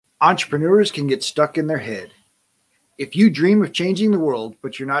Entrepreneurs can get stuck in their head. If you dream of changing the world,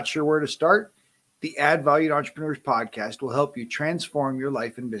 but you're not sure where to start, the Add Valued Entrepreneurs podcast will help you transform your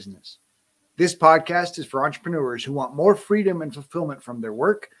life and business. This podcast is for entrepreneurs who want more freedom and fulfillment from their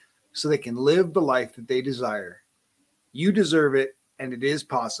work so they can live the life that they desire. You deserve it, and it is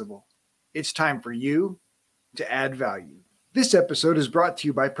possible. It's time for you to add value. This episode is brought to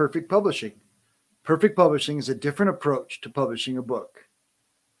you by Perfect Publishing. Perfect Publishing is a different approach to publishing a book.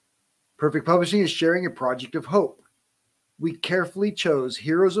 Perfect Publishing is sharing a project of hope. We carefully chose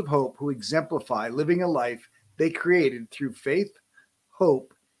heroes of hope who exemplify living a life they created through faith,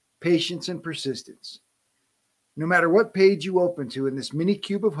 hope, patience, and persistence. No matter what page you open to in this mini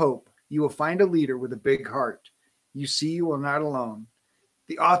cube of hope, you will find a leader with a big heart. You see, you are not alone.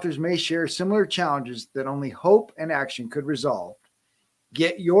 The authors may share similar challenges that only hope and action could resolve.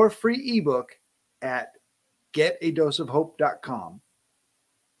 Get your free ebook at getadoseofhope.com.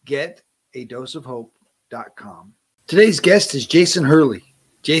 Getadoseofhope.com. Today's guest is Jason Hurley.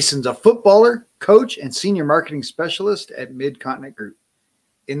 Jason's a footballer, coach, and senior marketing specialist at Mid-Continent Group.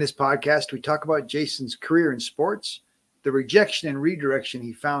 In this podcast, we talk about Jason's career in sports, the rejection and redirection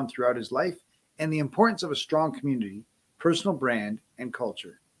he found throughout his life, and the importance of a strong community, personal brand, and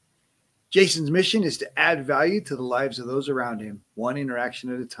culture. Jason's mission is to add value to the lives of those around him, one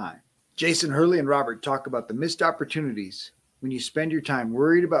interaction at a time. Jason Hurley and Robert talk about the missed opportunities when you spend your time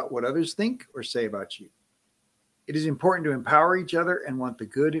worried about what others think or say about you. It is important to empower each other and want the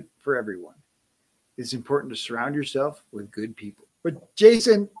good for everyone. It's important to surround yourself with good people. But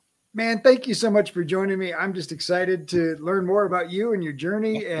Jason, man, thank you so much for joining me. I'm just excited to learn more about you and your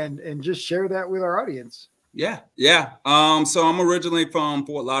journey and just share that with our audience. Yeah. So I'm originally from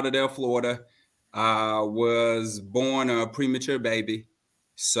Fort Lauderdale, Florida. Was born a premature baby.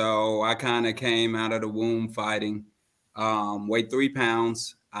 So I kind of came out of the womb fighting. Weighed 3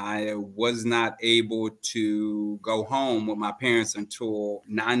 pounds. I was not able to go home with my parents until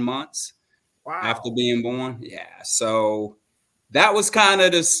 9 months after being born. Yeah. So that was kind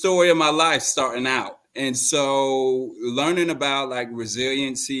of the story of my life starting out. And so learning about like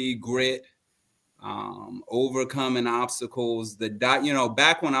resiliency, grit, overcoming obstacles,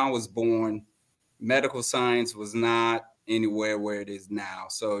 back when I was born, medical science was not anywhere where it is now.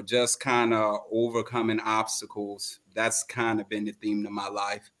 So just kind of overcoming obstacles, that's kind of been the theme of my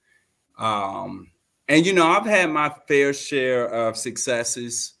life. And, I've had my fair share of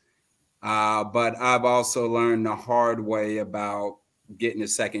successes, but I've also learned the hard way about getting a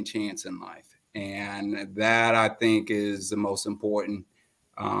second chance in life. And that I think is the most important.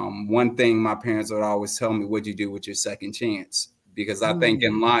 One thing my parents would always tell me, what'd you do with your second chance? Because I think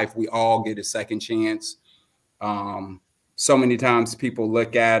in life, we all get a second chance. So many times people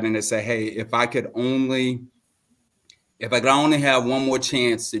look at it and they say, hey, if I could only have one more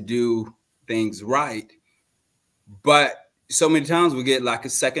chance to do things right. But so many times we get like a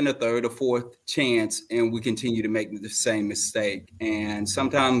second, a third, or fourth chance, and we continue to make the same mistake. And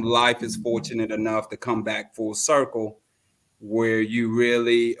sometimes life is fortunate enough to come back full circle where you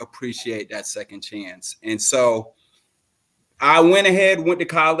really appreciate that second chance. And so I went to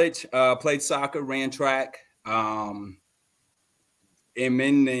college, played soccer, ran track. I'm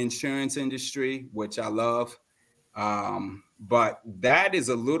in the insurance industry, which I love. But that is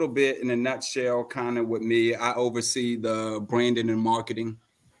a little bit in a nutshell, kind of with me. I oversee the branding and marketing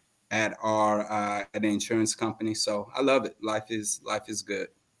at our at the insurance company. So I love it. Life is good.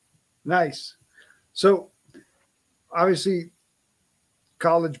 Nice. So obviously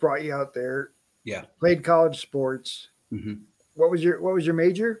college brought you out there. Yeah. Played college sports. Mm-hmm. What was your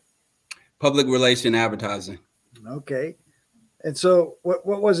major? Public relation advertising. Okay. And so what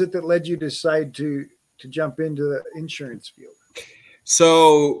was it that led you to decide to jump into the insurance field?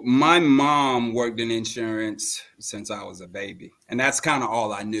 So my mom worked in insurance since I was a baby, and that's kind of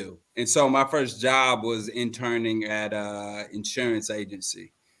all I knew. And so my first job was interning at an insurance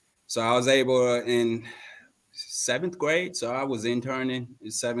agency. So I was able in 7th grade. So I was interning in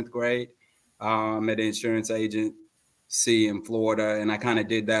 7th grade at an insurance agency in Florida. And I kind of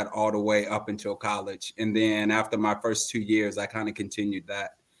did that all the way up until college. And then after my first 2 years, I kind of continued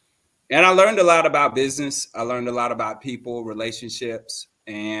that. And I learned a lot about business. I learned a lot about people, relationships.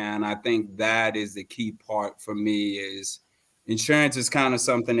 And I think that is the key part for me is insurance is kind of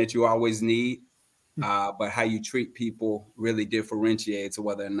something that you always need. But how you treat people really differentiates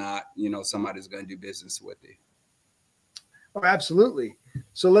whether or not, somebody's going to do business with you. Oh, absolutely.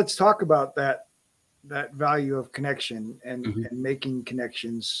 So let's talk about that value of connection and making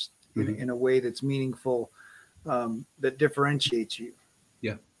connections in a way that's meaningful, that differentiates you.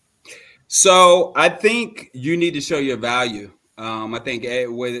 Yeah. So I think you need to show your value. I think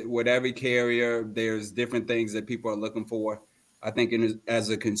with every carrier, there's different things that people are looking for. I think as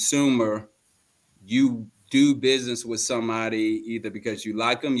a consumer, you do business with somebody either because you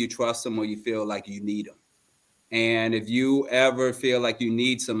like them, you trust them, or you feel like you need them. And if you ever feel like you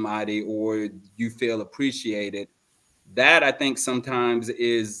need somebody or you feel appreciated, that I think sometimes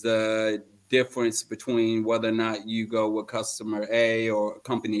is the difference between whether or not you go with customer A or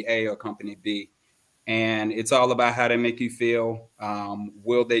company B. And it's all about how they make you feel.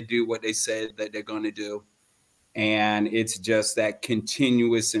 Will they do what they said that they're going to do? And it's just that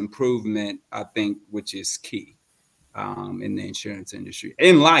continuous improvement, I think, which is key in the insurance industry,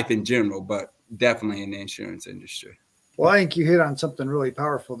 in life in general, but definitely in the insurance industry. Well, I think you hit on something really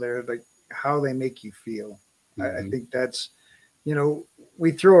powerful there, like how they make you feel. I Mhm. think that's, you know,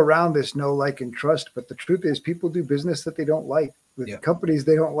 we throw around this know, like, and trust, but the truth is people do business that they don't like with Yeah. companies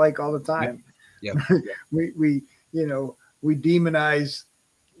they don't like all the Yeah. time. Yeah. we we demonize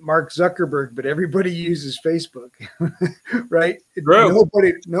Mark Zuckerberg, but everybody uses Facebook, right? True.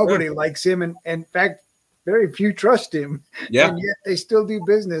 Nobody likes him, and in fact, very few trust him, Yeah. and yet they still do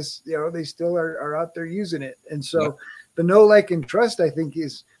business. You know, they still are out there using it, and so Yeah. the know, like, and trust, I think,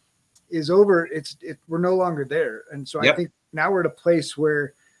 is over. We're no longer there, and so I Yep. think now we're at a place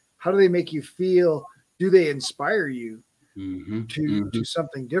where, how do they make you feel? Do they inspire you Mm-hmm. to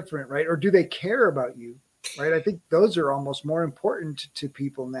something different, right? Or do they care about you, right? I think those are almost more important to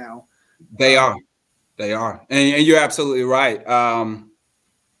people now. They are. They are. And you're absolutely right.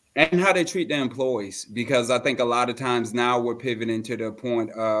 And how they treat their employees, because I think a lot of times now we're pivoting to the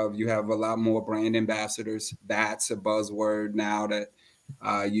point of you have a lot more brand ambassadors. That's a buzzword now that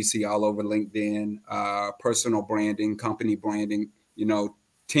you see all over LinkedIn, personal branding, company branding.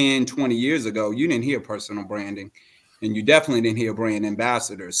 10, 20 years ago, you didn't hear personal branding, and you definitely didn't hear brand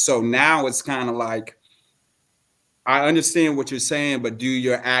ambassadors. So now it's kind of like, I understand what you're saying, but do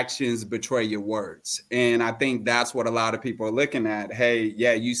your actions betray your words? And I think that's what a lot of people are looking at. Hey,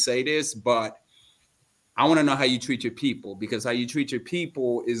 yeah, you say this, but I want to know how you treat your people, because how you treat your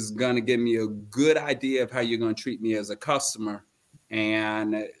people is going to give me a good idea of how you're going to treat me as a customer.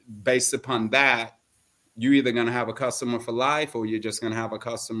 And based upon that, you're either going to have a customer for life, or you're just going to have a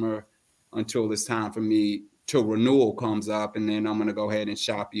customer until it's time for me, till renewal comes up, and then I'm going to go ahead and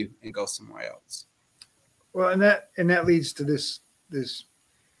shop you and go somewhere else. Well, and that leads to this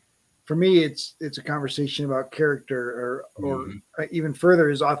for me, it's a conversation about character, or Mm-hmm. even further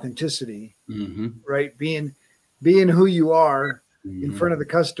is authenticity, Mm-hmm. right? Being who you are in Mm-hmm. front of the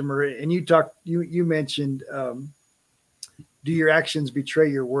customer. And you mentioned, do your actions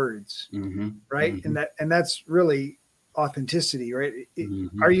betray your words, Mm-hmm. right? Mm-hmm. And that's really authenticity, right?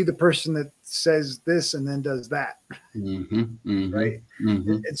 Mm-hmm. Are you the person that says this and then does that, Mm-hmm. Mm-hmm. right?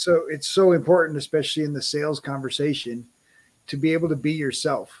 Mm-hmm. And so it's so important, especially in the sales conversation, to be able to be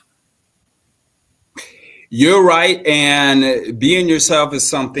yourself. You're right. And being yourself is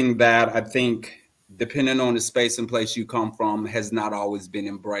something that I think, depending on the space and place you come from, has not always been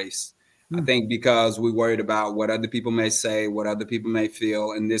embraced. I think because we're worried about what other people may say, what other people may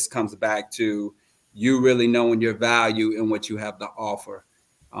feel. And this comes back to you really knowing your value and what you have to offer.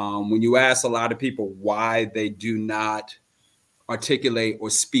 When you ask a lot of people why they do not articulate or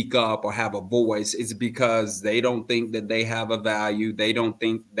speak up or have a voice, it's because they don't think that they have a value. They don't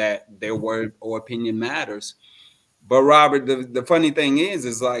think that their word or opinion matters. But Robert, the funny thing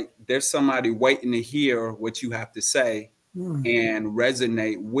is like there's somebody waiting to hear what you have to say and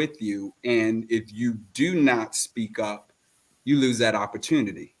resonate with you. And if you do not speak up, you lose that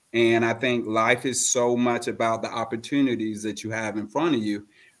opportunity. And I think life is so much about the opportunities that you have in front of you,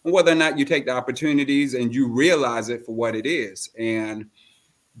 and whether or not you take the opportunities and you realize it for what it is. And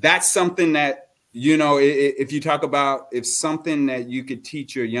that's something that, if you talk about, if something that you could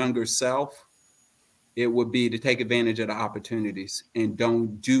teach your younger self, it would be to take advantage of the opportunities and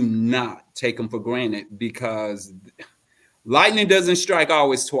do not take them for granted, because lightning doesn't strike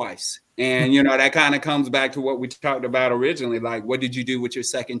always twice. And, that kind of comes back to what we talked about originally. Like, what did you do with your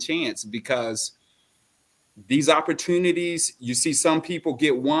second chance? Because these opportunities, you see some people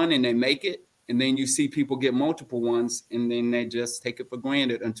get one and they make it. And then you see people get multiple ones and then they just take it for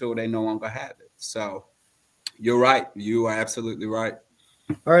granted until they no longer have it. So you're right. You are absolutely right.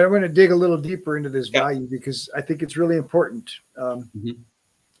 All right, I'm going to dig a little deeper into this Yep. value because I think it's really important. Mhm.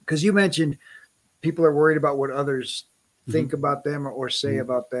 Because you mentioned people are worried about what others think Mhm. about them or say Mhm.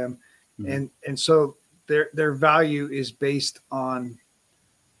 about them, Mhm. and so their value is based on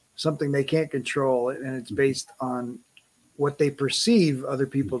something they can't control, and it's based on what they perceive other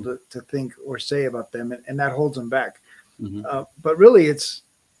people to think or say about them, and that holds them back. Mhm. But really, it's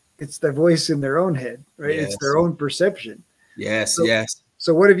their voice in their own head, right? It's Yes. their own perception. Yes, So, yes.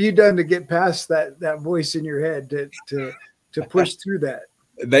 so what have you done to get past that voice in your head to push through that?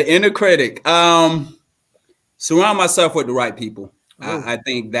 The inner critic. Surround myself with the right people. Oh, I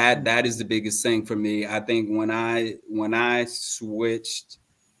think that is the biggest thing for me. I think when I switched,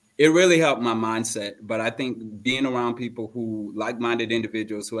 it really helped my mindset. But I think being around people who like-minded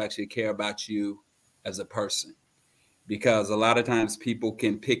individuals who actually care about you as a person, because a lot of times people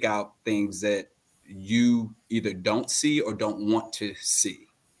can pick out things that you either don't see or don't want to see.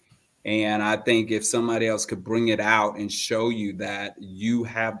 And I think if somebody else could bring it out and show you that you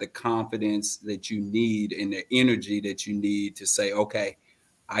have the confidence that you need and the energy that you need to say, okay,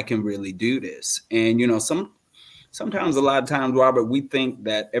 I can really do this. And sometimes a lot of times, Robert, we think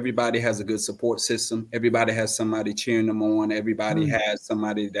that everybody has a good support system. Everybody has somebody cheering them on. Everybody has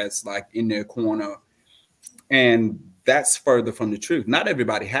somebody that's like in their corner. And that's further from the truth. Not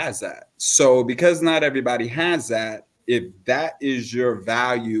everybody has that. So because not everybody has that, if that is your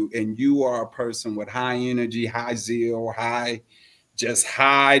value and you are a person with high energy, high zeal, just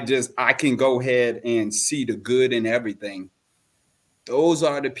I can go ahead and see the good in everything. Those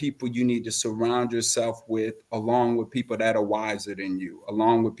are the people you need to surround yourself with, along with people that are wiser than you,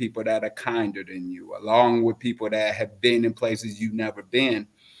 along with people that are kinder than you, along with people that have been in places you've never been.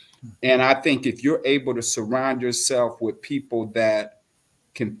 And I think if you're able to surround yourself with people that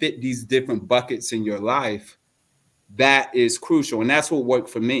can fit these different buckets in your life, that is crucial. And that's what worked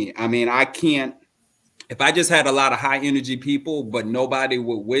for me. I mean, if I just had a lot of high energy people, but nobody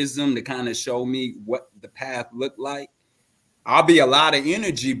with wisdom to kind of show me what the path looked like, I'll be a lot of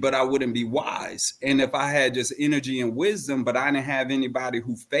energy, but I wouldn't be wise. And if I had just energy and wisdom, but I didn't have anybody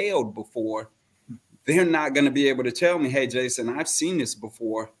who failed before, they're not going to be able to tell me, hey, Jason, I've seen this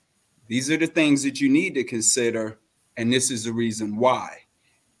before. These are the things that you need to consider, and this is the reason why.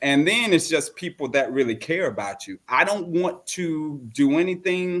 And then it's just people that really care about you. I don't want to do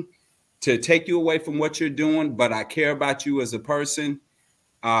anything to take you away from what you're doing, but I care about you as a person.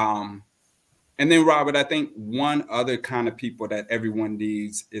 And then, Robert, I think one other kind of people that everyone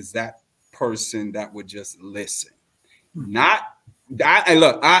needs is that person that would just listen. Not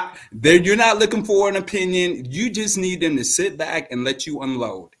you're not looking for an opinion. You just need them to sit back and let you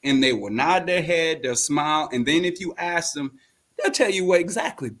unload. And they will nod their head, they'll smile. And then if you ask them, they'll tell you what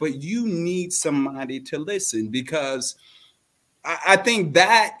exactly. But you need somebody to listen, because I think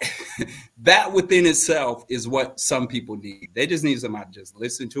that that within itself is what some people need. They just need somebody to just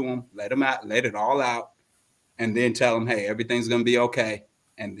listen to them, let them out, let it all out, and then tell them, hey, everything's going to be okay.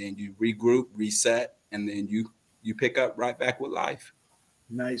 And then you regroup, reset, and then you pick up right back with life.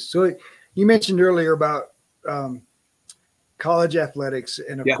 Nice. So you mentioned earlier about college athletics,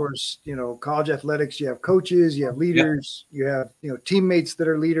 and of course, college athletics, you have coaches, you have leaders, you have, teammates that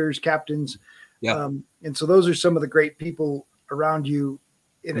are leaders, captains. And so those are some of the great people around you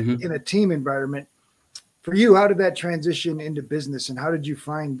in a team environment. For you, how did that transition into business, and how did you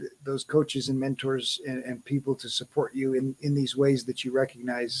find those coaches and mentors and people to support you in these ways that you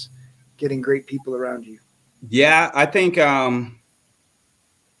recognize getting great people around you? Yeah, I think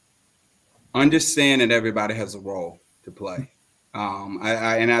understand that everybody has a role to play.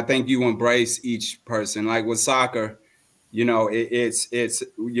 I think you embrace each person. Like with soccer, it's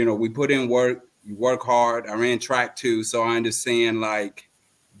we put in work, you work hard. I ran track too, so I understand like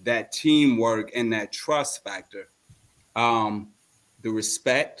that teamwork and that trust factor. The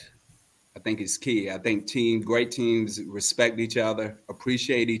respect, I think, is key. I think great teams respect each other,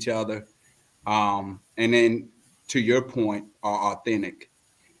 appreciate each other, and then to your point, are authentic.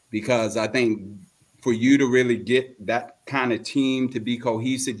 Because I think for you to really get that kind of team to be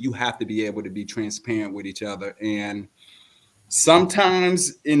cohesive, you have to be able to be transparent with each other. And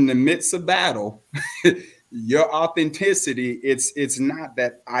sometimes in the midst of battle, your authenticity, it's not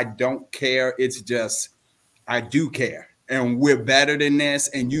that I don't care. It's just, I do care. And we're better than this.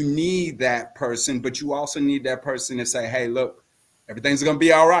 And you need that person, but you also need that person to say, hey, look, everything's going to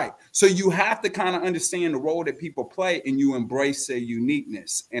be all right. So you have to kind of understand the role that people play, and you embrace their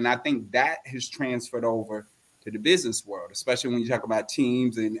uniqueness. And I think that has transferred over to the business world, especially when you talk about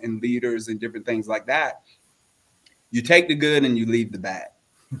teams and leaders and different things like that. You take the good and you leave the bad.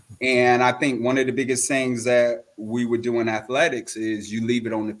 And I think one of the biggest things that we would do in athletics is you leave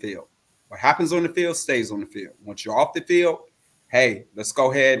it on the field. What happens on the field stays on the field. Once you're off the field, hey, let's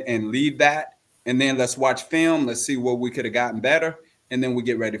go ahead and leave that. And then let's watch film. Let's see what we could have gotten better. And then we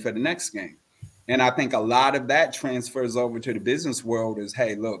get ready for the next game. And I think a lot of that transfers over to the business world is,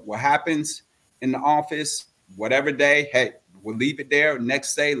 hey, look, what happens in the office, whatever day, hey, we'll leave it there.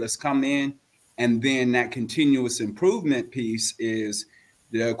 Next day, let's come in. And then that continuous improvement piece is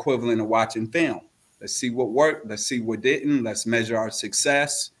the equivalent of watching film. Let's see what worked. Let's see what didn't. Let's measure our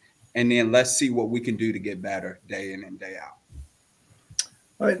success. And then let's see what we can do to get better day in and day out.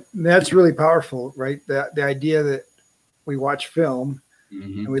 Right. That's really powerful, right? The idea that we watch film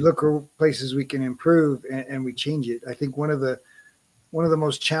and we look for places we can improve and we change it. I think one of the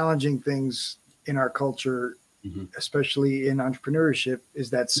most challenging things in our culture, especially in entrepreneurship, is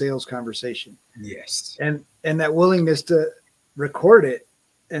that sales conversation. Yes. And that willingness to record it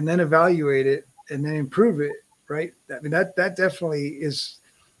and then evaluate it and then improve it, right? I mean, that definitely is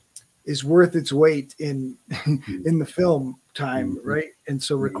worth its weight in the film time, right? And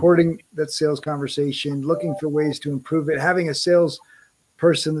so recording that sales conversation, looking for ways to improve it, having a sales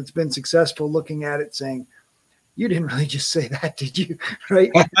person that's been successful looking at it saying, you didn't really just say that, did you?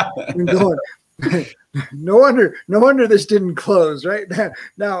 Right? And going, no wonder this didn't close, right?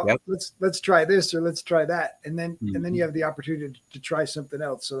 Now yep. let's try this or let's try that. And then you have the opportunity to try something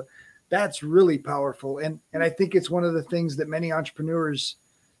else. So that's really powerful. And I think it's one of the things that many entrepreneurs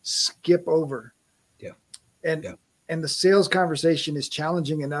skip over. Yeah. And the sales conversation is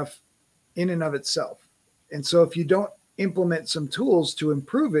challenging enough in and of itself. And so if you don't implement some tools to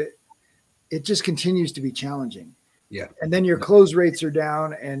improve it, it just continues to be challenging. Yeah. And then your close rates are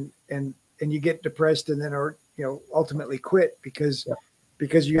down and you get depressed and then, or, ultimately quit because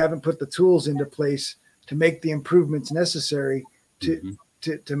you haven't put the tools into place to make the improvements necessary to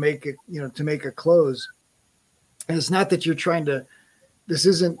make it, to make a close. And it's not that you're trying to, this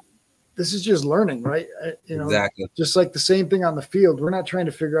is just learning, right? Exactly. Just like the same thing on the field. We're not trying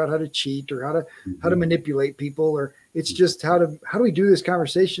to figure out how to cheat or how to manipulate people, or it's just how do we do this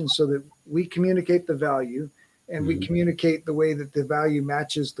conversation so that we communicate the value and we communicate the way that the value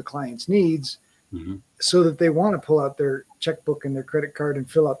matches the client's needs so that they want to pull out their checkbook and their credit card and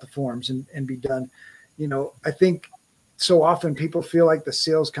fill out the forms and be done. I think so often people feel like the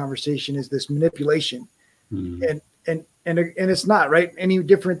sales conversation is this manipulation and it's not, right? Any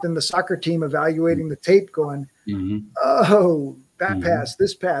different than the soccer team evaluating the tape going, oh, that pass,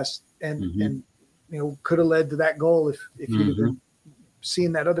 this pass, and could have led to that goal if you'd have been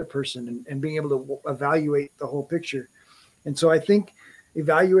seeing that other person and being able to evaluate the whole picture. And so I think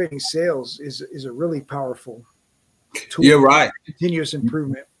evaluating sales is a really powerful tool. You're right. Continuous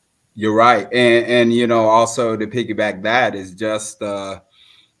improvement. You're right. And also to piggyback that is just to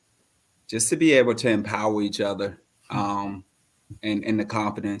be able to empower each other. And the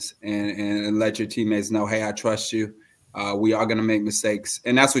confidence and let your teammates know, hey, I trust you. We are going to make mistakes.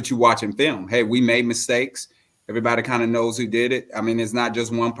 And that's what you watch in film. Hey, we made mistakes. Everybody kind of knows who did it. I mean, it's not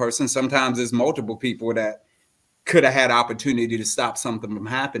just one person. Sometimes it's multiple people that could have had opportunity to stop something from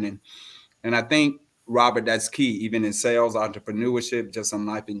happening. And I think, Robert, that's key, even in sales, entrepreneurship, just in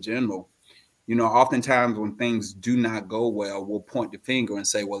life in general. Oftentimes when things do not go well, we'll point the finger and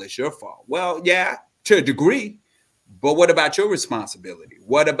say, well, it's your fault. Well, yeah, to a degree. But what about your responsibility?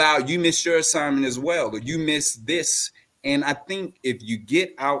 What about you missed your assignment as well, or you missed this? And I think if you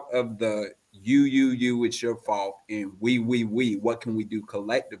get out of the you, it's your fault, and we, what can we do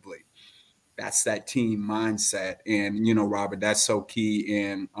collectively? That's that team mindset. And, Robert, that's so key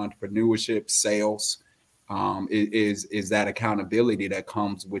in entrepreneurship, sales, is that accountability that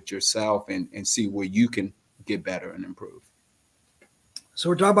comes with yourself and see where you can get better and improve. So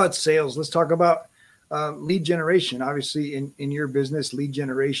we're talking about sales. Let's talk about lead generation. Obviously, in your business, lead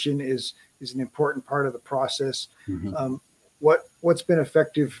generation is an important part of the process. What's been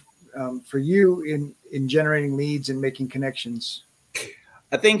effective for you in generating leads and making connections?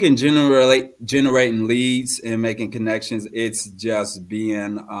 I think in generating leads and making connections, it's just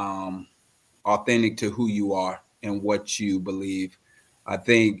being authentic to who you are and what you believe. I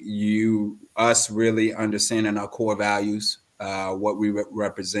think us really understanding our core values, what we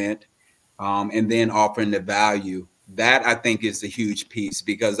represent, and then offering the value. That I think is the huge piece,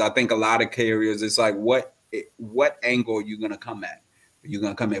 because I think a lot of carriers, it's like, what angle are you going to come at? Are you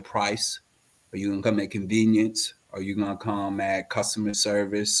going to come at price? Are you going to come at convenience? Are you going to come at customer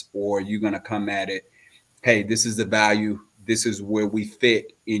service? Or are you going to come at it, hey, this is the value. This is where we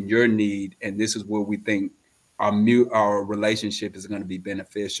fit in your need. And this is where we think our relationship is going to be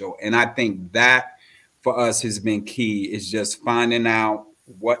beneficial. And I think that for us has been key, is just finding out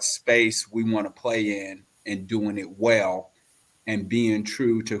what space we want to play in and doing it well and being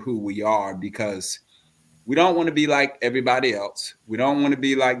true to who we are, because we don't want to be like everybody else. We don't want to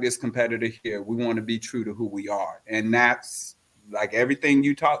be like this competitor here. We want to be true to who we are. And that's like everything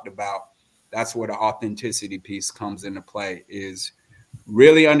you talked about. That's where the authenticity piece comes into play, is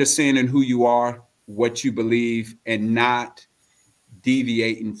really understanding who you are, what you believe, and not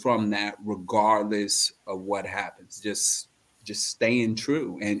deviating from that regardless of what happens. Just just staying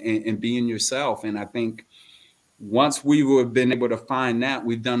true and being yourself. And I think once we have been able to find that,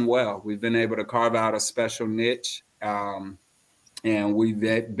 we've done well. We've been able to carve out a special niche, and we've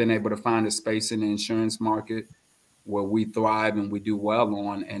been able to find a space in the insurance market where we thrive and we do well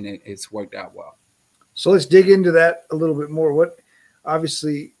on, and it's worked out well. So let's dig into that a little bit more. What,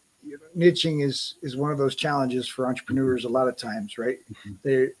 obviously, niching is one of those challenges for entrepreneurs a lot of times, right? Mm-hmm.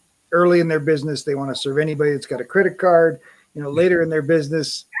 They're early in their business, they want to serve anybody that's got a credit card. Later in their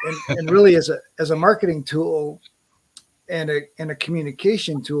business, and really as a marketing tool and a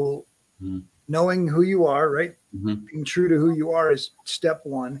communication tool, mm-hmm. knowing who you are, right? Mm-hmm. Being true to who you are is step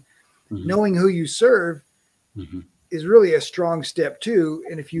one. Mm-hmm. Knowing who you serve mm-hmm. is really a strong step two.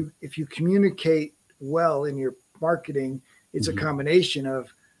 And if you communicate well in your marketing, it's mm-hmm. a combination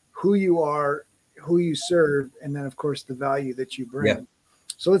of who you are, who you serve, and then of course the value that you bring. Yeah.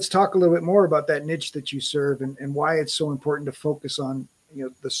 So let's talk a little bit more about that niche that you serve and why it's so important to focus on,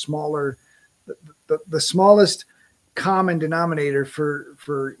 the smaller, the smallest common denominator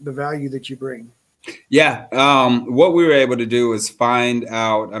for the value that you bring. Yeah. What we were able to do is find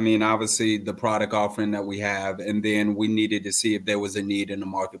out, obviously the product offering that we have, and then we needed to see if there was a need in the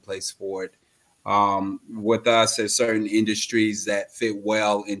marketplace for it. With us, there's certain industries that fit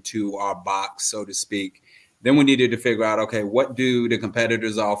well into our box, so to speak. Then we needed to figure out, okay, what do the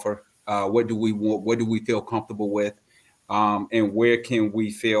competitors offer? What do we want? What do we feel comfortable with? And where can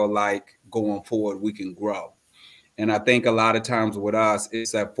we feel like going forward we can grow? And I think a lot of times with us,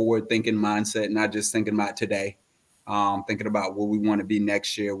 it's that forward thinking mindset, not just thinking about today, thinking about where we want to be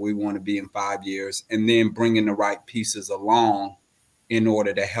next year, where we want to be in 5 years, and then bringing the right pieces along in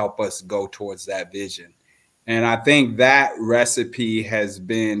order to help us go towards that vision. And I think that recipe has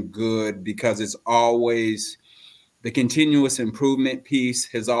been good because it's always the continuous improvement piece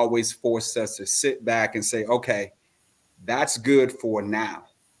has always forced us to sit back and say, okay, that's good for now,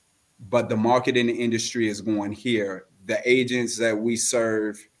 but the market in the industry is going here. The agents that we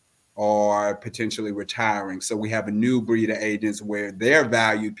serve are potentially retiring. So we have a new breed of agents where their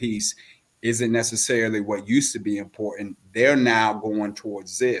value piece isn't necessarily what used to be important. They're now going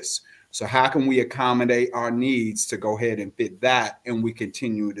towards this. So how can we accommodate our needs to go ahead and fit that? And we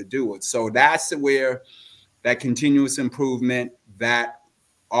continue to do it. So that's where that continuous improvement, that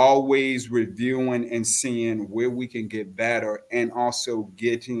always reviewing and seeing where we can get better, and also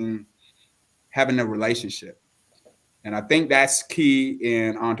having a relationship. And I think that's key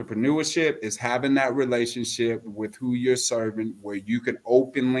in entrepreneurship, is having that relationship with who you're serving, where you can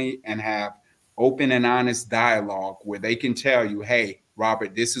openly and have open and honest dialogue, where they can tell you, hey,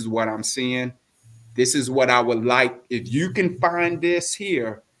 Robert, this is what I'm seeing. This is what I would like. If you can find this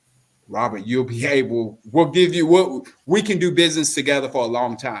here, Robert, we'll give you what we can do business together for a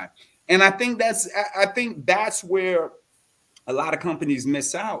long time. And I think that's where a lot of companies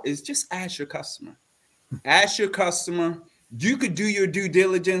miss out, is just ask your customer. Ask your customer. You could do your due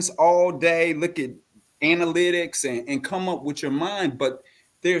diligence all day, look at analytics and come up with your mind, but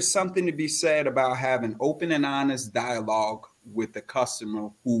there's something to be said about having open and honest dialogue with the customer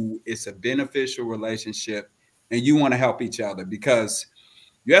who is a beneficial relationship, and you want to help each other, because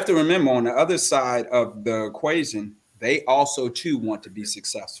you have to remember, on the other side of the equation, they also too want to be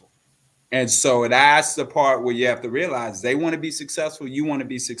successful. And so that's the part where you have to realize they want to be successful. You want to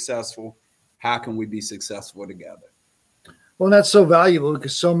be successful. How can we be successful together? Well, that's so valuable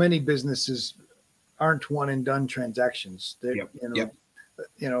because so many businesses aren't one and done transactions. The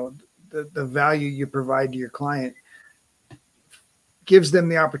value you provide to your client gives them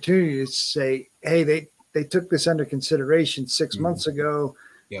the opportunity to say, hey, they took this under consideration 6 months ago.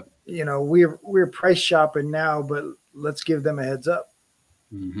 Yep. We're price shopping now, but let's give them a heads up.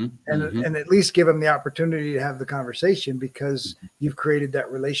 And at least give them the opportunity to have the conversation, because you've created that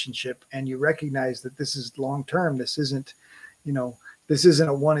relationship and you recognize that this is long term. This isn't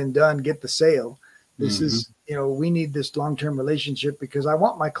a one and done, get the sale. This is, we need this long term relationship, because I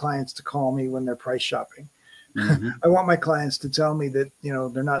want my clients to call me when they're price shopping. I want my clients to tell me that,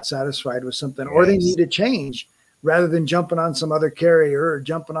 they're not satisfied with something, or they need a change, rather than jumping on some other carrier or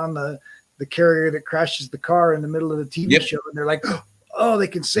jumping on the carrier that crashes the car in the middle of the TV show. And they're like, oh, they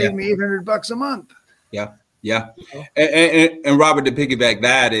can save me $800 a month. Yeah. Yeah. And Robert, to piggyback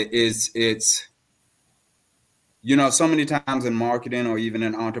that, it's so many times in marketing or even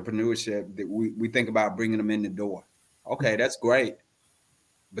in entrepreneurship that we think about bringing them in the door. Okay, that's great.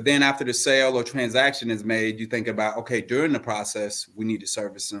 But then after the sale or transaction is made, you think about, okay, during the process, we need to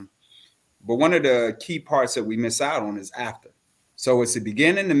service them. But one of the key parts that we miss out on is after. So it's the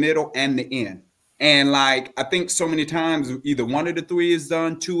beginning, the middle, and the end. And like, I think so many times either one of the three is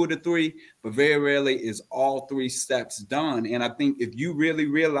done, two of the three, but very rarely is all three steps done. And I think if you really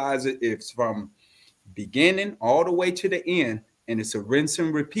realize it, it's from beginning all the way to the end, and it's a rinse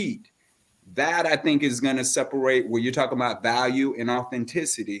and repeat. That I think is going to separate where you're talking about value and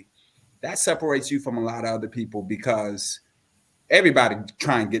authenticity. That separates you from a lot of other people because everybody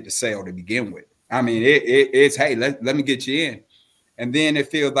try and get the sale to begin with. I mean, it's, hey, let me get you in. And then it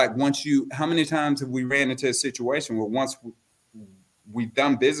feels like once you, how many times have we ran into a situation where once we've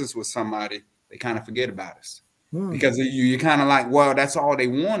done business with somebody, they kind of forget about us because you're kind of like, well, that's all they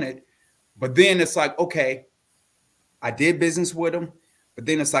wanted. But then it's like, okay, I did business with them, but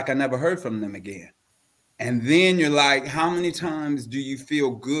then it's like I never heard from them again. And then you're like, how many times do you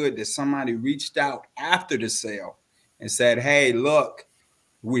feel good that somebody reached out after the sale and said, hey, look,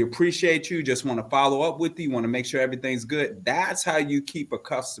 we appreciate you, just want to follow up with you, want to make sure everything's good. That's how you keep a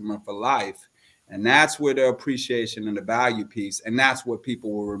customer for life. And that's where the appreciation and the value piece, and that's what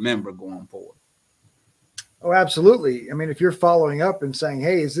people will remember going forward. Oh, absolutely. I mean, if you're following up and saying,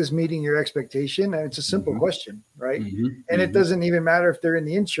 hey, is this meeting your expectation? And it's a simple question, right? And it doesn't even matter if they're in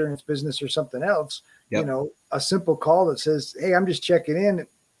the insurance business or something else. You know, a simple call that says, hey, I'm just checking in.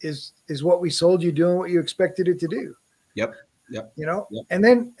 Is what we sold you doing what you expected it to do? Yep. You know, and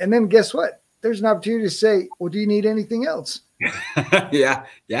then guess what? There's an opportunity to say, well, do you need anything else? Yeah,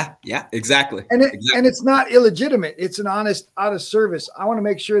 exactly. And it's not illegitimate. It's an honest out of service. I want to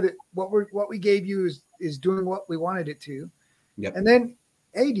make sure that what we gave you is doing what we wanted it to. And then,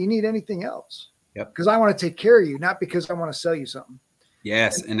 hey, do you need anything else? Because I want to take care of you, not because I want to sell you something.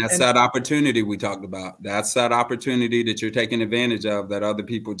 Yes, and that's that opportunity we talked about. That's that opportunity that you're taking advantage of that other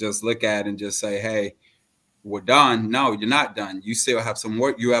people just look at and just say, hey, we're done. No, you're not done. You still have some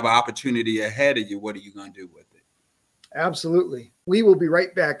work. You have an opportunity ahead of you. What are you going to do with it? Absolutely. We will be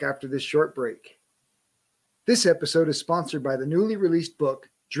right back after this short break. This episode is sponsored by the newly released book,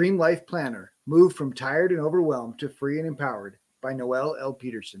 Dream Life Planner, Move from Tired and Overwhelmed to Free and Empowered by Noelle L.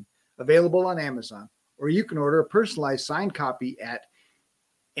 Peterson, available on Amazon, or you can order a personalized signed copy at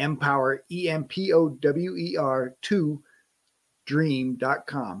Empower, EMPOWER 2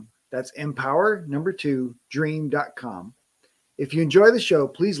 dream.com. That's Empower 2 dream.com. If you enjoy the show,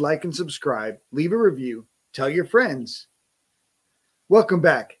 please like and subscribe, leave a review, tell your friends. Welcome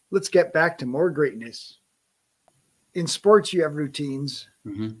back. Let's get back to more greatness. In sports, you have routines.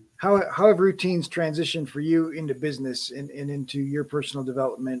 How have routines transitioned for you into business and into your personal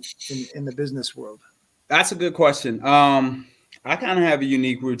development in the business world? That's a good question. I kind of have a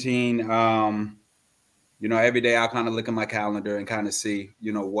unique routine. You know, every day I kind of look at my calendar and kind of see,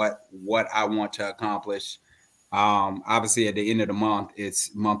 you know, what I want to accomplish. Obviously, at the end of the month,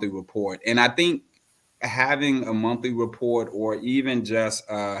 it's monthly report. And I think having a monthly report or even just,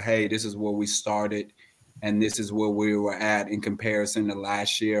 hey, this is where we started and this is where we were at in comparison to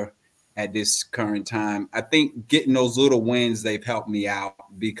last year at this current time. I think getting those little wins, they've helped me out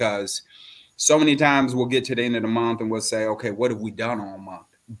because so many times we'll get to the end of the month and we'll say, okay, what have we done all month?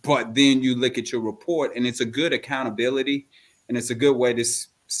 But then you look at your report and it's a good accountability and it's a good way to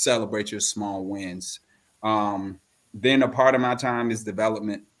celebrate your small wins. Then a part of my time is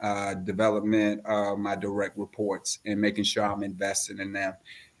development of my direct reports and making sure I'm investing in them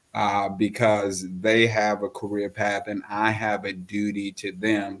because they have a career path and I have a duty to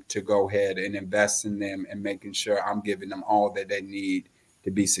them to go ahead and invest in them and making sure I'm giving them all that they need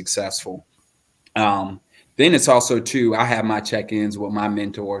to be successful. Then it's also too, I have my check-ins with my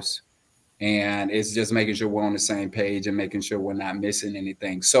mentors and it's just making sure we're on the same page and making sure we're not missing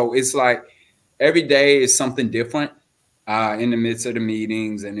anything. So it's like every day is something different in the midst of the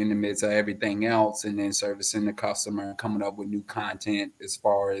meetings and in the midst of everything else, and then servicing the customer and coming up with new content as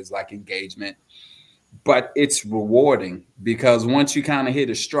far as like engagement. But it's rewarding because once you kind of hit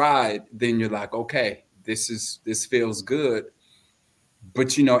a stride, then you're like, okay, this feels good.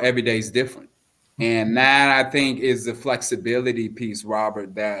 But you know, every day is different. And that I think is the flexibility piece,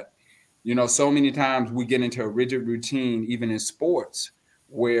 Robert, that, you know, so many times we get into a rigid routine, even in sports,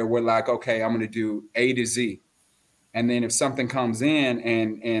 where we're like, okay, I'm going to do A to Z. And then if something comes in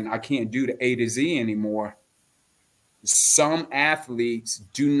and I can't do the A to Z anymore, some athletes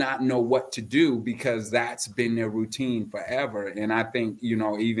do not know what to do because that's been their routine forever. And I think, you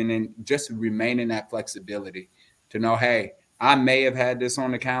know, even in just remaining that flexibility to know, hey, I may have had this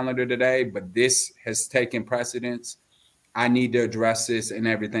on the calendar today, but this has taken precedence. I need to address this and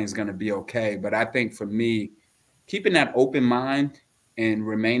everything's going to be okay. But I think for me, keeping that open mind and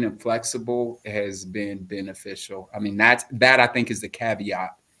remaining flexible has been beneficial. I mean, that I think is the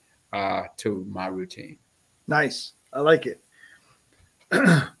caveat to my routine. Nice. I like it.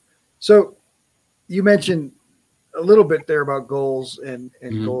 So you mentioned a little bit there about goals and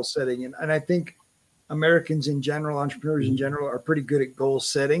Mm-hmm. goal setting. And I think Americans in general, entrepreneurs in general, are pretty good at goal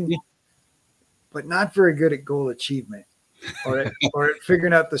setting, Yeah. but not very good at goal achievement or at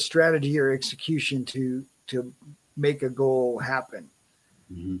figuring out the strategy or execution to make a goal happen.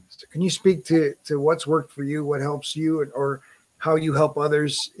 Mm-hmm. So can you speak to what's worked for you, what helps you, or how you help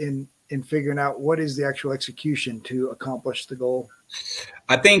others in figuring out what is the actual execution to accomplish the goal?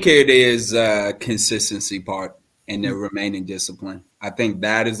 I think it is consistency part and the remaining discipline. I think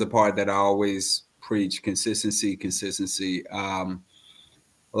that is the part that I always preach: consistency, consistency.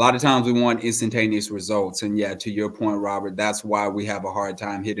 A lot of times we want instantaneous results, and yeah, to your point, Robert, that's why we have a hard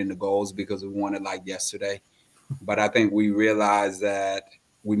time hitting the goals, because we want it like yesterday. But I think we realize that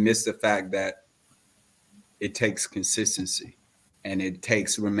we miss the fact that it takes consistency, and it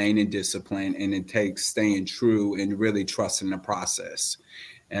takes remaining discipline, and it takes staying true and really trusting the process.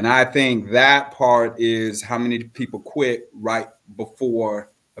 And I think that part is how many people quit right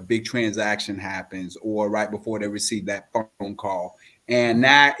before a big transaction happens, or right before they receive that phone call. And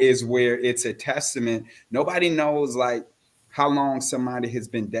that is where it's a testament. Nobody knows like how long somebody has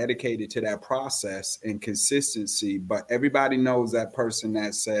been dedicated to that process and consistency, but everybody knows that person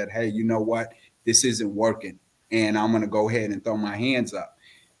that said, hey, you know what? This isn't working, and I'm going to go ahead and throw my hands up.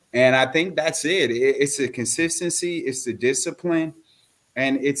 And I think that's it. It's the consistency, it's the discipline,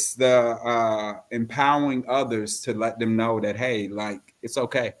 and it's the empowering others to let them know that, hey, like, it's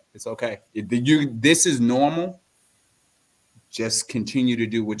okay, it's okay. This is normal. Just continue to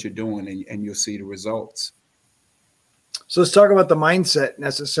do what you're doing, and you'll see the results. So let's talk about the mindset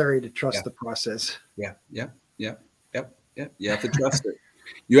necessary to trust the process. Yeah. You have to trust it.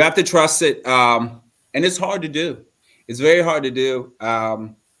 You have to trust it, and it's hard to do. It's very hard to do,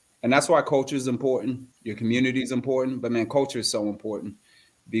 and that's why culture is important. Your community is important, but man, culture is so important.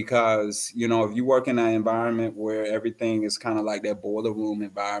 Because if you work in an environment where everything is kind of like that boiler room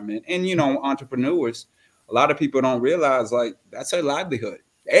environment, and entrepreneurs, a lot of people don't realize like that's their livelihood.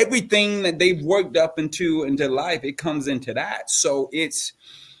 Everything that they've worked up into life, it comes into that. So it's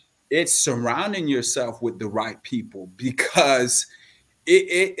surrounding yourself with the right people, because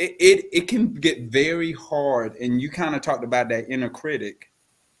it can get very hard. And you kind of talked about that inner critic.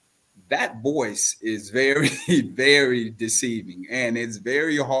 That voice is very, very deceiving, and it's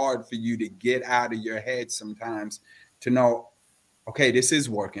very hard for you to get out of your head sometimes to know, okay, this is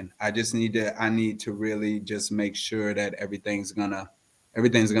working. I need to really just make sure that everything's gonna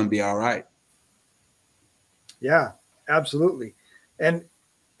be all right. Yeah, absolutely. And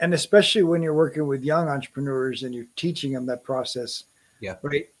especially when you're working with young entrepreneurs and you're teaching them that process. Yeah.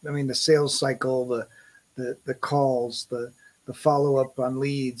 Right. I mean, the sales cycle, the calls, the follow up on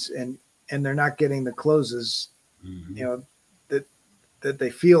leads, and they're not getting the closes, Mm-hmm. that they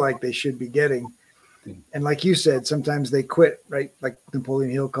feel like they should be getting. And like you said, sometimes they quit, right? Like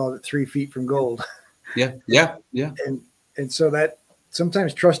Napoleon Hill called it 3 feet from gold. Yeah. And so that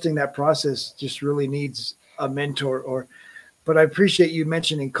sometimes trusting that process just really needs a mentor. But I appreciate you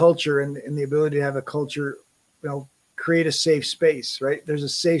mentioning culture and the ability to have a culture, create a safe space, right? There's a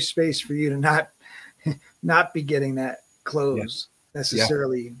safe space for you to not be getting that close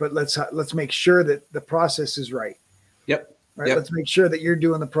necessarily, but let's make sure that the process is right. Yep. Right. Yep. Let's make sure that you're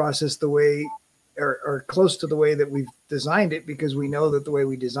doing the process the way or close to the way that we've designed it, because we know that the way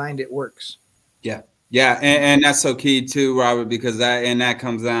we designed it works. Yeah. And that's so key too, Robert, because that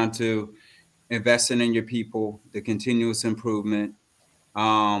comes down to investing in your people, the continuous improvement.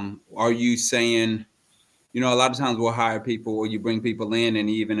 Are you saying, a lot of times we'll hire people, or you bring people in, and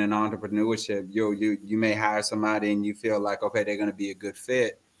even in entrepreneurship, you may hire somebody and you feel like, okay, they're going to be a good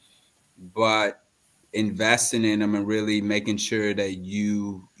fit, but investing in them and really making sure that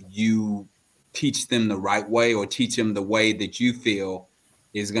you teach them the right way, or teach them the way that you feel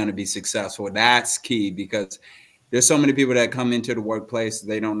is going to be successful. That's key, because there's so many people that come into the workplace,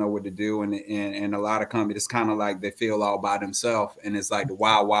 they don't know what to do, and a lot of companies, it's kind of like they feel all by themselves, and it's like the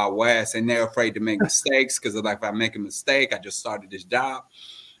wild, wild west, and they're afraid to make mistakes, because they're like, if I make a mistake, I just started this job.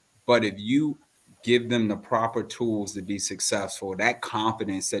 But if you give them the proper tools to be successful, that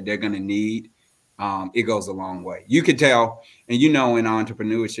confidence that they're going to need, it goes a long way. You could tell, and in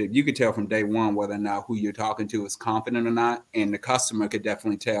entrepreneurship, you could tell from day one whether or not who you're talking to is confident or not, and the customer could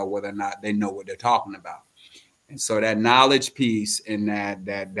definitely tell whether or not they know what they're talking about. And so that knowledge piece and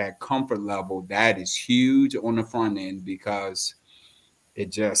that comfort level, that is huge on the front end, because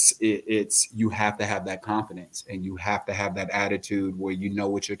it's you have to have that confidence, and you have to have that attitude where you know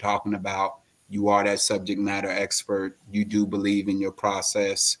what you're talking about. You are that subject matter expert. You do believe in your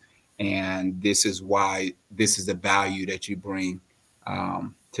process, and this is why this is the value that you bring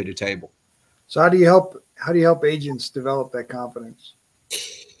to the table. So how do you help agents develop that confidence?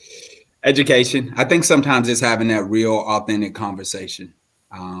 Education. I think sometimes it's having that real, authentic conversation,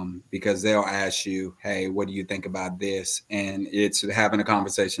 because they'll ask you, "Hey, what do you think about this?" And it's having a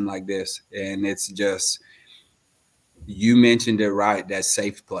conversation like this, and it's just you mentioned it right. That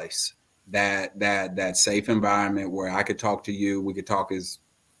safe place, that safe environment where I could talk to you. We could talk as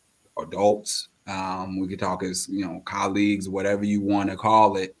adults. We could talk as colleagues, whatever you want to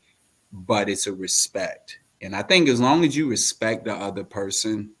call it, but it's a respect. And I think as long as you respect the other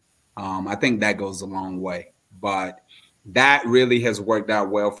person, I think that goes a long way. But that really has worked out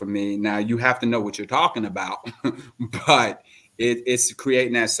well for me. Now you have to know what you're talking about, but it's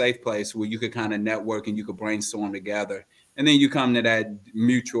creating that safe place where you could kind of network and you could brainstorm together. And then you come to that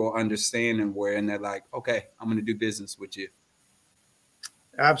mutual understanding where, and they're like, okay, I'm going to do business with you.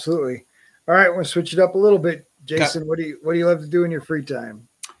 Absolutely. All right, we'll switch it up a little bit. Okay. Jason, what do you love to do in your free time?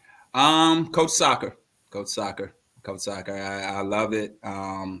 Coach soccer, coach soccer, coach soccer. I love it.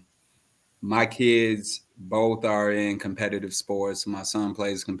 My kids both are in competitive sports. My son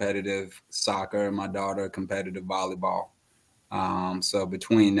plays competitive soccer, and my daughter competitive volleyball. So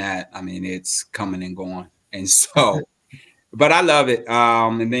between that, I mean, it's coming and going. And so, but I love it.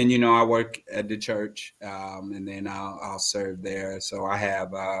 And then, I work at the church, and then I'll serve there. So I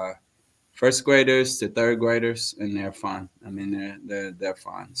have first graders to third graders, and they're fun. I mean, they're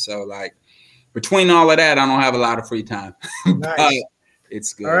fun. So like between all of that, I don't have a lot of free time, but Nice.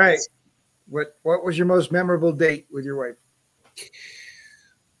 it's All good. right. What was your most memorable date with your wife?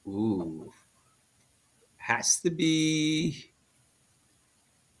 Ooh, has to be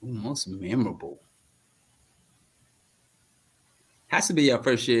most memorable. Has to be our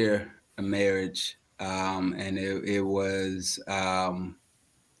first year of marriage, and it was our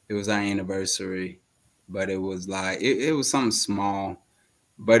anniversary, but it was like it was something small,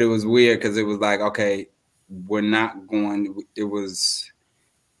 but it was weird because it was like, okay, we're not going. It was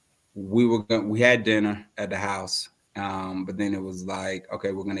we had dinner at the house, but then it was like,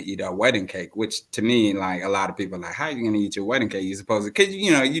 okay, we're gonna eat our wedding cake, which to me, like a lot of people are like, how are you gonna eat your wedding cake? You supposed to, because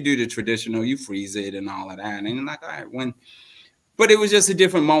you do the traditional, you freeze it and all of that, and you're like, all right, when. But it was just a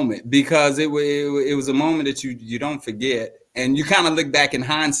different moment because it was a moment that you don't forget, and you kind of look back in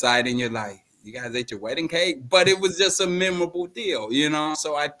hindsight and you're like, you guys ate your wedding cake, but it was just a memorable deal.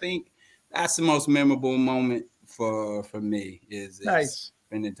 So I think that's the most memorable moment for me is Nice.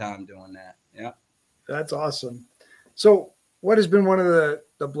 spending time doing that. Yeah. That's awesome. So, what has been one of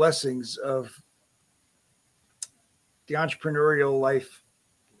the blessings of the entrepreneurial life?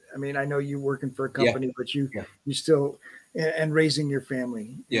 I mean, I know you're working for a Yeah. company, but you Yeah. you still and raising your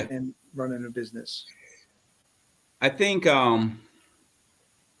family Yeah. and running a business. I think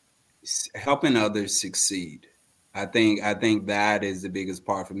helping others succeed. I think that is the biggest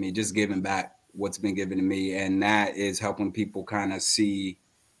part for me. Just giving back what's been given to me, and that is helping people kind of see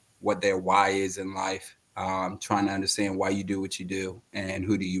what their why is in life. Trying to understand why you do what you do, and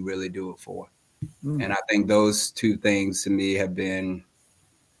who do you really do it for. Mm, And I think those two things to me have been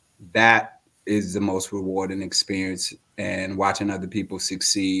that is the most rewarding experience, and watching other people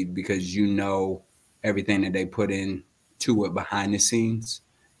succeed because everything that they put in to it behind the scenes.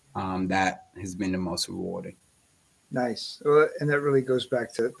 That has been the most rewarding. nice. Well, and that really goes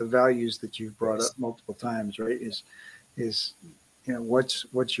back to the values that you've brought up Yes. multiple times, right? Is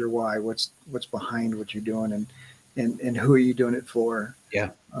what's your why? What's behind what you're doing, and who are you doing it for?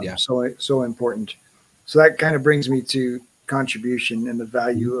 Yeah. Yeah. So important. So that kind of brings me to contribution and the Mhm.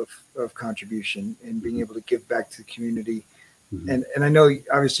 value of contribution and being Mhm. able to give back to the community. Mhm. And I know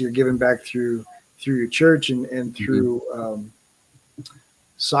obviously you're giving back through your church and Mhm. through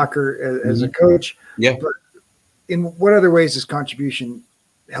soccer as a Mhm. coach. Yeah. But in what other ways has contribution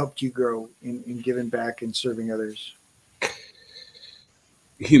helped you grow in giving back and serving others?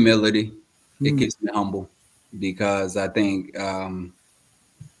 Humility. It Hmm. keeps me humble because I think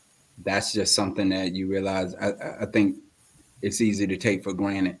that's just something that you realize. I think it's easy to take for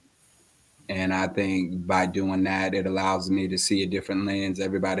granted. And I think by doing that, it allows me to see a different lens.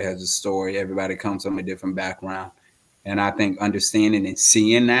 Everybody has a story, everybody comes from a different background. And I think understanding and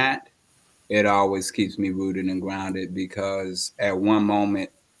seeing that, it always keeps me rooted and grounded because at one moment,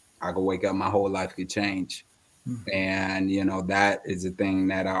 I could wake up, my whole life could change. And, that is the thing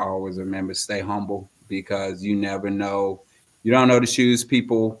that I always remember, stay humble because you never know. You don't know the shoes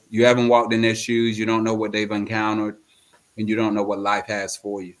people, you haven't walked in their shoes, you don't know what they've encountered, and you don't know what life has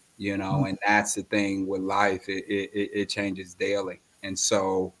for you. And that's the thing with life, it changes daily. And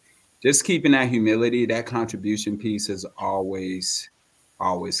so just keeping that humility, that contribution piece has always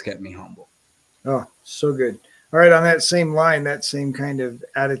kept me humble. Oh, so good. All right, on that same line, that same kind of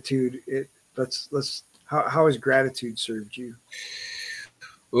attitude, How has gratitude served you?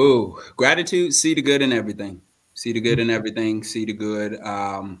 Ooh, gratitude. See the good in everything. See the good in everything. See the good.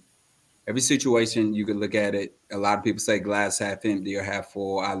 Every situation you could look at it. A lot of people say glass half empty or half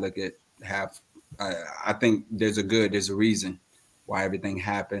full. I look at half. I think there's a good. There's a reason why everything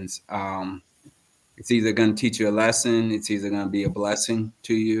happens. It's either going to teach you a lesson. It's either going to be a blessing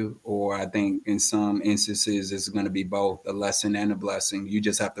to you, or I think in some instances it's going to be both a lesson and a blessing. You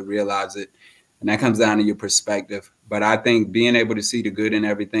just have to realize it. And that comes down to your perspective. But I think being able to see the good in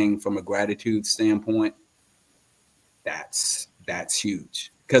everything from a gratitude standpoint, that's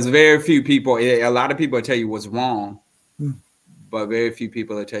huge. Because very few people, a lot of people will tell you what's wrong, but very few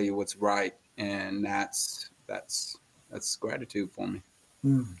people will tell you what's right. And that's gratitude for me.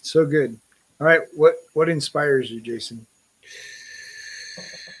 So good. All right. What inspires you, Jason?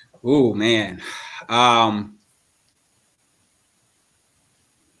 Oh, man. I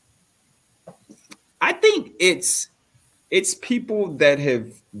think it's people that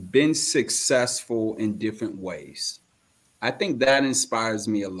have been successful in different ways. I think that inspires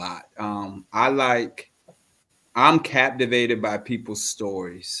me a lot. I'm captivated by people's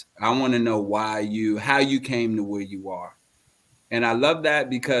stories. I want to know how you came to where you are. And I love that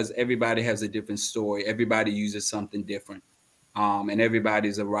because everybody has a different story. Everybody uses something different. And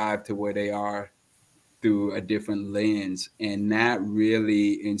everybody's arrived to where they are through a different lens. And that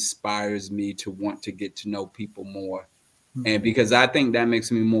really inspires me to want to get to know people more. And because I think that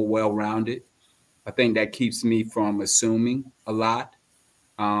makes me more well-rounded. I think that keeps me from assuming a lot.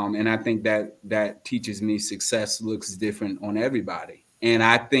 And I think that teaches me success looks different on everybody. And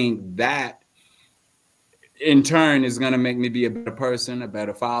I think that in turn is going to make me be a better person, a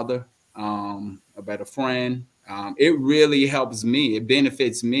better father, a better friend. It really helps me. It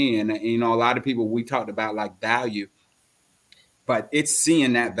benefits me. And, a lot of people, we talked about like value, but it's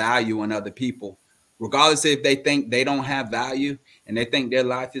seeing that value in other people, regardless if they think they don't have value and they think their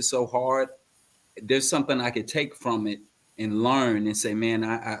life is so hard. There's something I could take from it and learn and say, man,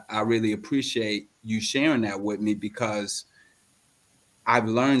 I really appreciate you sharing that with me because I've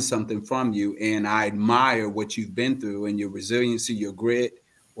learned something from you and I admire what you've been through and your resiliency, your grit,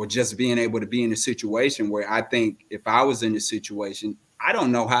 or just being able to be in a situation where I think if I was in a situation, I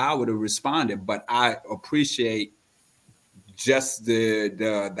don't know how I would have responded, but I appreciate just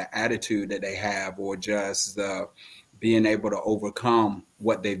the attitude that they have, or just being able to overcome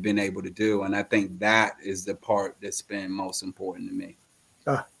what they've been able to do. And I think that is the part that's been most important to me.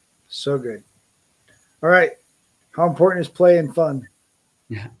 Ah, so good. All right. How important is play and fun?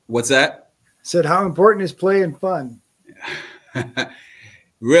 What's that? I said, how important is play and fun?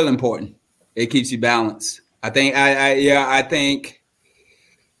 Real important. It keeps you balanced. I think I think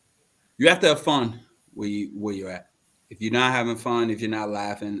you have to have fun where you're at. If you're not having fun, if you're not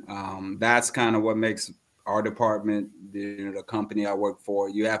laughing, that's kind of what makes our department, the company I work for.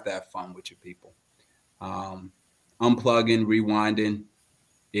 You have to have fun with your people. Unplugging, rewinding.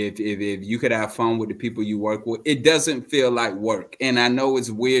 If you could have fun with the people you work with, it doesn't feel like work. And I know it's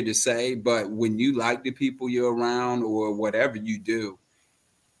weird to say, but when you like the people you're around or whatever you do,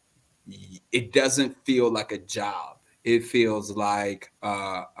 it doesn't feel like a job. It feels like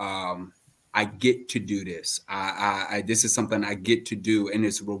I get to do this. This is something I get to do, and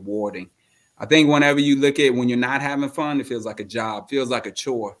it's rewarding. I think whenever you look at when you're not having fun, it feels like a job, feels like a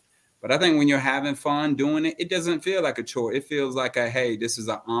chore. But I think when you're having fun doing it, it doesn't feel like a chore. It feels like hey, this is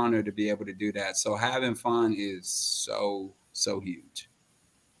an honor to be able to do that. So having fun is so huge.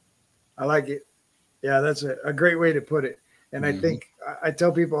 I like it. Yeah, that's a great way to put it. And I think I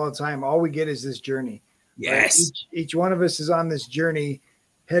tell people all the time, all we get is this journey. Yes. Right? Each one of us is on this journey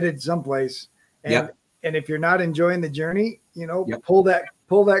headed someplace. And if you're not enjoying the journey, pull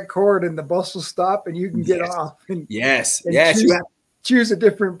that cord and the bus will stop and you can get off. And, and choose a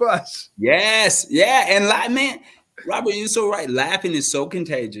different bus. Yes. Yeah. And man, Robert, you're so right. Laughing is so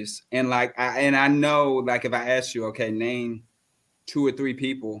contagious. And I know, like, if I ask you, okay, name 2 or 3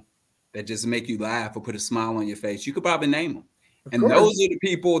 people that just make you laugh or put a smile on your face, you could probably name them. And those are the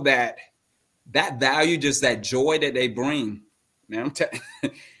people that value, just that joy that they bring. Man,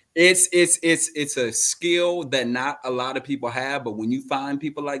 it's a skill that not a lot of people have, but when you find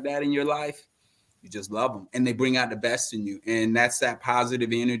people like that in your life, you just love them and they bring out the best in you. And that's that positive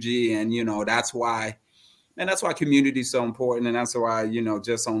energy. And, that's why community is so important. And that's why,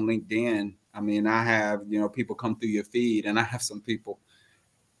 just on LinkedIn, I mean, I have, people come through your feed and I have some people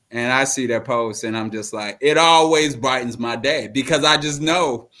and I see their posts and I'm just like, it always brightens my day because I just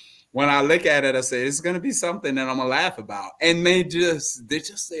know when I look at it, I say, it's going to be something that I'm going to laugh about. And they're just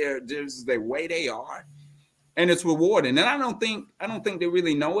the way they are. and it's rewarding. And I don't think they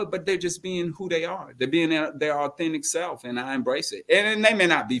really know it, but they're just being who they are. They're being their authentic self, and I embrace it. And they may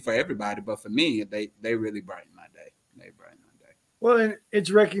not be for everybody, but for me, they really brighten my day. They brighten my day. Well, and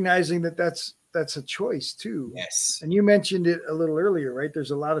it's recognizing that that's a choice too. Yes. And you mentioned it a little earlier, right?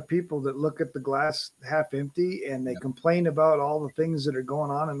 There's a lot of people that look at the glass half empty and they complain about all the things that are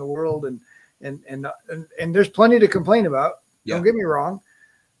going on in the world, and there's plenty to complain about. Don't get me wrong,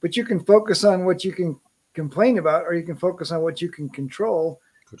 but you can focus on what you can complain about, or you can focus on what you can control.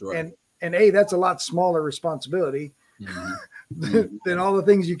 Correct. And that's a lot smaller responsibility than all the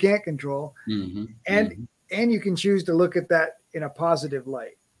things you can't control. And you can choose to look at that in a positive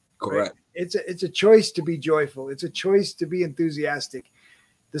light. Correct. Right? It's a choice to be joyful. It's a choice to be enthusiastic.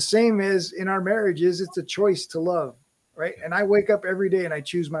 The same as in our marriages, it's a choice to love, right? And I wake up every day and I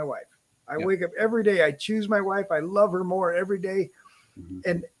choose my wife. I wake up every day, I choose my wife. I love her more every day.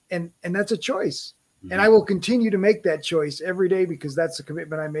 And that's a choice. And I will continue to make that choice every day because that's the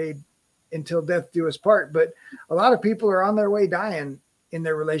commitment I made until death do us part. But a lot of people are on their way dying in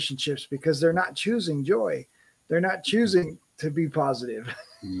their relationships because they're not choosing joy. They're not choosing to be positive.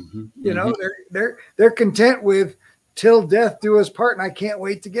 You know, they're content with till death do us part, and I can't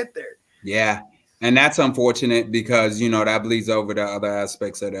wait to get there. Yeah. And that's unfortunate because, you know, that bleeds over to other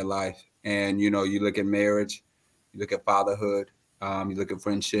aspects of their life. And, you know, you look at marriage, you look at fatherhood, you look at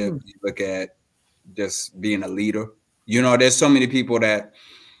friendship, you look at just being a leader. You know, there's so many people that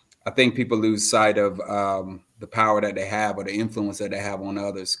I think people lose sight of the power that they have or the influence that they have on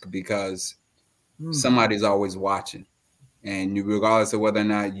others because somebody's always watching. And you, regardless of whether or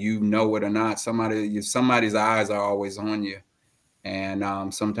not you know it or not, somebody's eyes are always on you.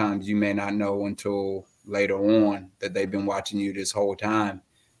 And sometimes you may not know until later on that they've been watching you this whole time.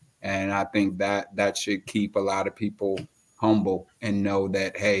 And I think that should keep a lot of people humble and know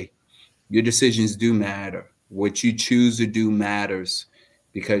that, hey, your decisions do matter. What you choose to do matters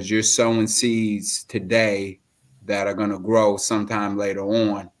because you're sowing seeds today that are going to grow sometime later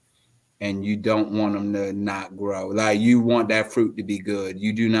on. And you don't want them to not grow. Like you want that fruit to be good.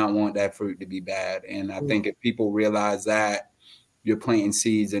 You do not want that fruit to be bad. And I think if people realize that you're planting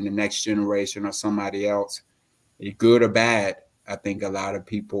seeds in the next generation or somebody else, good or bad, I think a lot of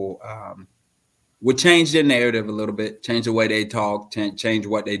people would change their narrative a little bit, change the way they talk, change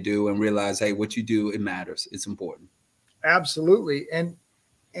what they do, and realize, hey, what you do, it matters. It's important. Absolutely. And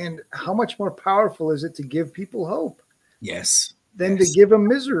how much more powerful is it to give people hope? Yes. Than to give them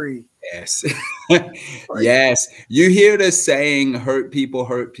misery. Yes. Yes. You hear the saying, hurt people,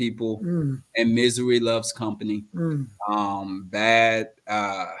 and misery loves company.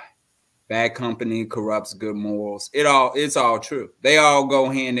 Bad company corrupts good morals. It's all true. They all go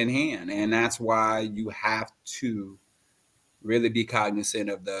hand in hand. And that's why you have to really be cognizant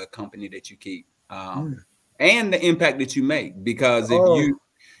of the company that you keep and the impact that you make. Because if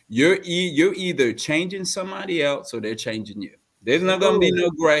you're either changing somebody else or they're changing you. There's not going to be no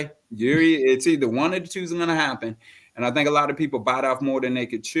gray. It's either one of the two is going to happen. And I think a lot of people bite off more than they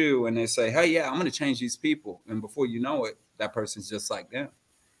could chew. And they say, hey, yeah, I'm going to change these people. And before you know it, that person's just like them.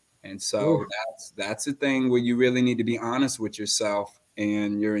 And so that's the thing where you really need to be honest with yourself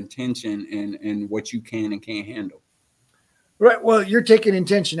and your intention and what you can and can't handle. Right. Well, you're taking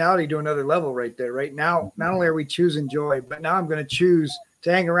intentionality to another level right there. Right now, not only are we choosing joy, but now I'm going to choose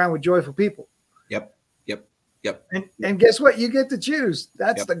to hang around with joyful people. Yep. And guess what? You get to choose.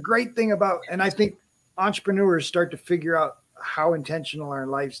 That's the great thing about, and I think entrepreneurs start to figure out how intentional our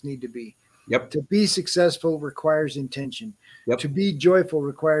lives need to be. Yep. To be successful requires intention. Yep. To be joyful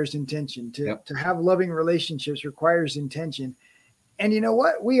requires intention. To have loving relationships requires intention. And you know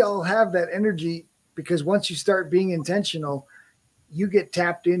what? We all have that energy because once you start being intentional, you get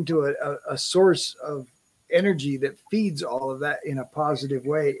tapped into a source of energy that feeds all of that in a positive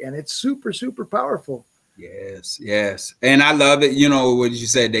way. And it's super, super powerful. Yes. And I love it. You know, what you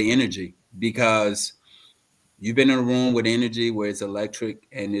said, the energy, because you've been in a room with energy where it's electric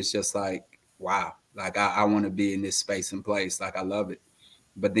and it's just like, wow, like I want to be in this space and place. Like, I love it.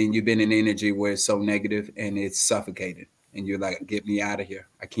 But then you've been in energy where it's so negative and it's suffocating and you're like, get me out of here.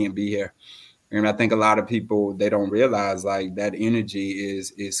 I can't be here. And I think a lot of people, they don't realize like that energy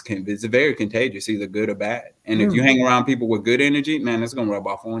is very contagious, either good or bad. And if you hang around people with good energy, man, it's going to rub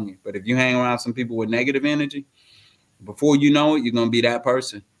off on you. But if you hang around some people with negative energy, before you know it, you're going to be that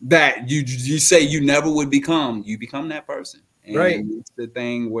person that you say you never would become. You become that person. And it's the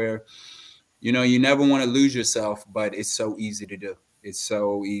thing where, you know, you never want to lose yourself, but it's so easy to do. It's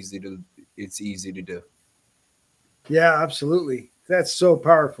easy to do. Yeah, absolutely. That's so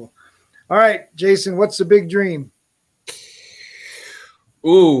powerful. All right, Jason, what's the big dream?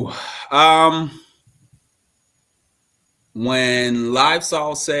 when life's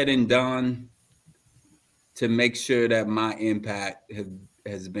all said and done, to make sure that my impact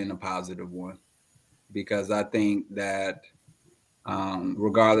has been a positive one, because I think that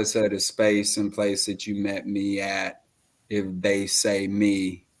regardless of the space and place that you met me at, if they say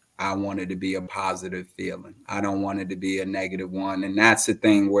me, I want it to be a positive feeling. I don't want it to be a negative one. And that's the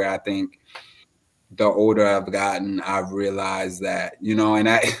thing where I think the older I've gotten, I've realized that, and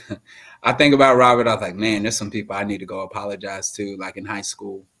I think about Robert, I was like, man, there's some people I need to go apologize to, like in high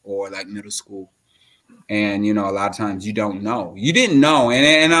school or like middle school. And, a lot of times you don't know. You didn't know.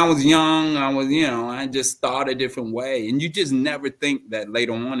 And I was young. I was, I just thought a different way. And you just never think that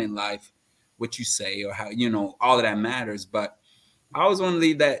later on in life, what you say or how, all of that matters. But I always want to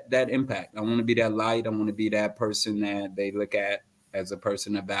leave that impact. I want to be that light. I want to be that person that they look at as a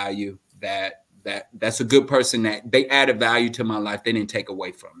person of value, that's a good person, that they added value to my life. They didn't take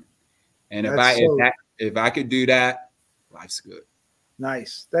away from it. And if I could do that, life's good.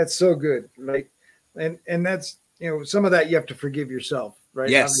 Nice. That's so good. Right. And that's, some of that you have to forgive yourself, right?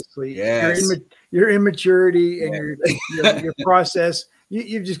 Yes. Obviously, yes. your immaturity and your process,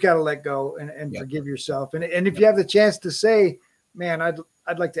 you've just got to let go and forgive yourself. And if you have the chance to say, man,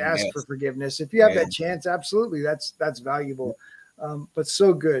 I'd like to ask for forgiveness. If you have that chance, absolutely, that's valuable. But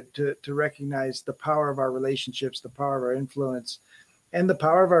so good to recognize the power of our relationships, the power of our influence, and the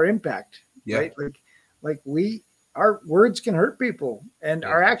power of our impact, right? Like our words can hurt people, and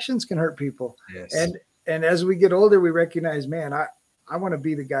our actions can hurt people. Yes. And as we get older, we recognize, man, I want to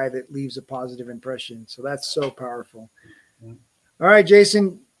be the guy that leaves a positive impression. So that's so powerful. All right,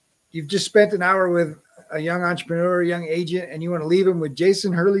 Jason, you've just spent an hour with a young entrepreneur, a young agent, and you want to leave him with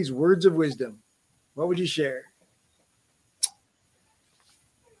Jason Hurley's words of wisdom. What would you share?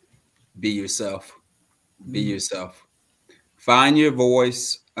 Be yourself. Be yourself. Find your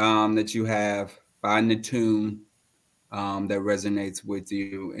voice that you have. Find the tune that resonates with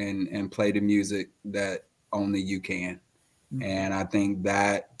you, and play the music that only you can. And I think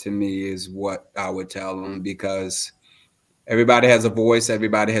that, to me, is what I would tell them, because everybody has a voice,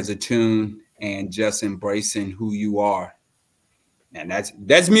 everybody has a tune, and just embracing who you are. And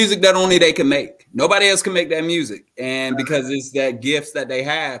that's music that only they can make. Nobody else can make that music. And because it's that gifts that they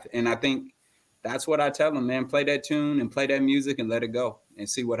have. And I think that's what I tell them, man. Play that tune and play that music and let it go and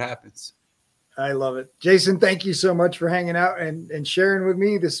see what happens. I love it. Jason, thank you so much for hanging out and sharing with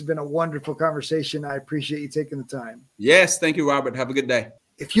me. This has been a wonderful conversation. I appreciate you taking the time. Yes. Thank you, Robert. Have a good day.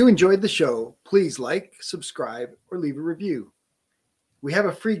 If you enjoyed the show, please like, subscribe, or leave a review. We have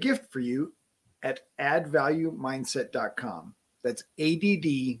a free gift for you at addvaluemindset.com. That's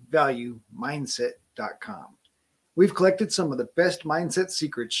addvaluemindset.com. We've collected some of the best mindset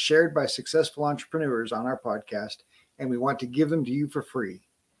secrets shared by successful entrepreneurs on our podcast, and we want to give them to you for free.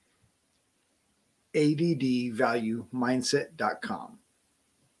 addvaluemindset.com.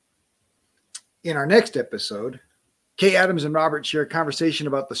 In our next episode, Kay Adams and Robert share a conversation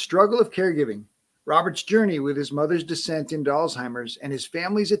about the struggle of caregiving, Robert's journey with his mother's descent into Alzheimer's, and his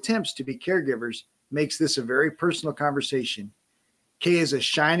family's attempts to be caregivers makes this a very personal conversation. Kay is a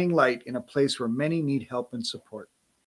shining light in a place where many need help and support.